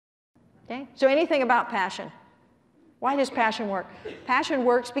Okay? So anything about passion. Why does passion work? Passion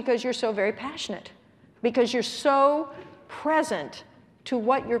works because you're so very passionate. Because you're so present to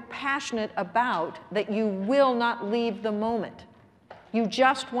what you're passionate about that you will not leave the moment. You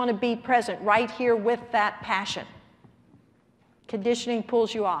just want to be present right here with that passion. Conditioning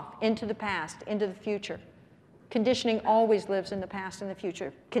pulls you off into the past, into the future. Conditioning always lives in the past and the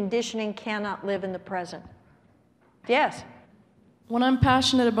future. Conditioning cannot live in the present. Yes? When I'm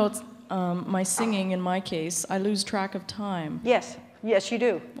passionate about my singing, in my case, I lose track of time. Yes. Yes, you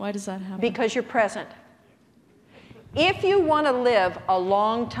do. Why does that happen? Because you're present. If you want to live a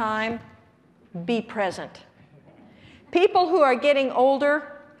long time, be present. People who are getting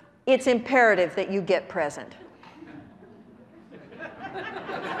older, it's imperative that you get present.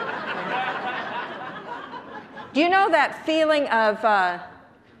 Do you know that feeling of,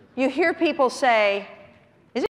 you hear people say,